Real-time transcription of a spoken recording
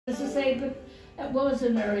As I say, but it was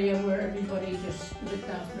an area where everybody just looked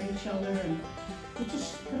after each other, and you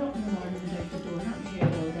just got up in the morning and out the door, and that was you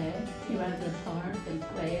all day. You went to the park and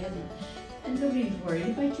played, and nobody was worried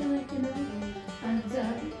about you, like, you know. And you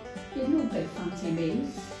had no big fancy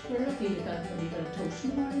meals. We're lucky to get a wee bit of toast in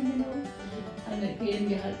the morning, you know. And again,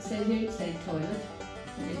 you had, say, the outside toilet,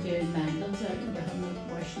 and you did mangles out, and you had no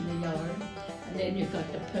washing the yard. And then you've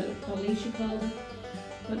got the police, you called it.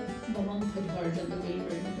 But my mum put hers in the wee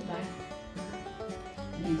room at the back.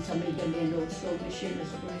 And then somebody gave me an old slow machine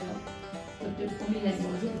as well. But the only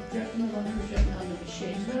thing was it was dripping, the water was dripping on the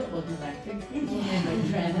machines, but it wasn't electric. It was only about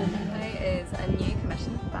training. It is a new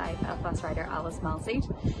commission by Belfast writer Alice Malseed,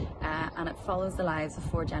 and it follows the lives of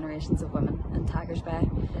 4 generations of women in Tigers Bay.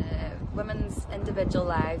 Women's individual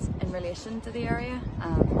lives in relation to the area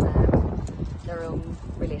and their own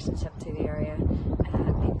relationship to the area,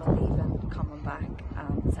 people leaving, coming back,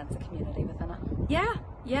 and sense of community within it.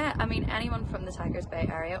 Yeah, I mean, anyone from the Tigers Bay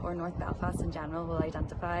area or North Belfast in general will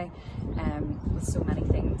identify with so many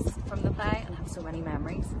things from the play and have so many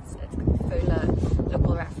memories. It's full of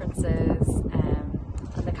local references, and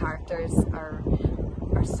the characters are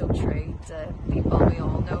so true to people we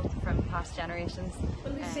all know from past generations.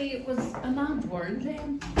 Well, you see, it was a mad world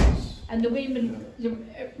then, and the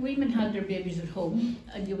women had their babies at home,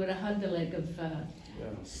 and you would have had the leg of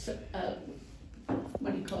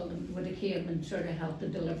what do you call them, when they came and sort of helped to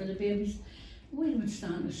deliver the babies. We would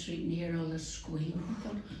stand in the street and hear all this squealing. We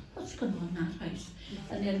thought, what's going on in that house?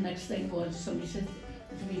 And then the next thing was somebody said,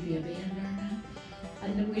 there's a wee baby in there now.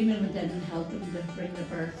 And the women went in and helped them to bring the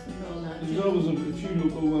birth and all that. There was always a few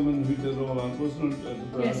local women who did all that, wasn't there, at the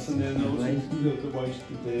birth? Yes. And then also the watch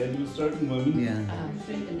the dead. There were certain women. Yeah.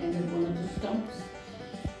 And then in one of the stumps.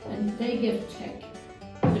 And they give tick.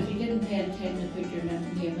 But if you didn't pay attention, they put your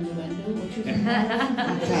name in the window, which was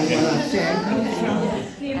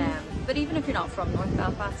but even if you're not from North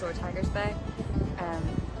Belfast or Tigers Bay,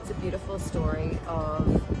 it's a beautiful story of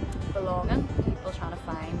belonging, people trying to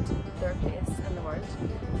find their place in the world,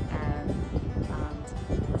 and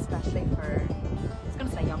especially for, I was going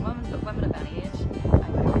to say young women, but women of any age,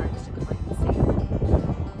 I'm encouraged to come out and see.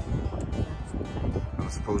 I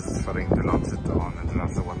suppose it's fitting to launch it on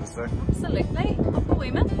International Women's Day. Absolutely, up the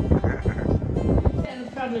women. And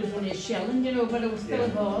it probably was only a shilling, you know, but it was still a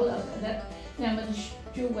ball. Then with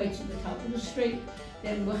Joe White's at the top of the street,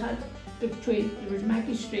 then we had between, there was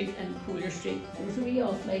Mackey Street and Cooler Street. There was a wee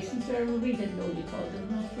off licence there, we didn't know they called it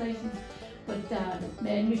an off licence. But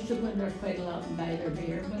men used to go in there quite a lot and buy their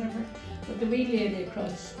beer or whatever. But the wee lady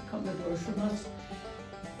across a couple of doors from us,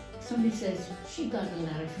 somebody says she got a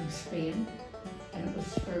letter from Spain. And it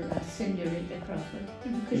was for Senorita Crawford,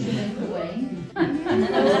 because she went away.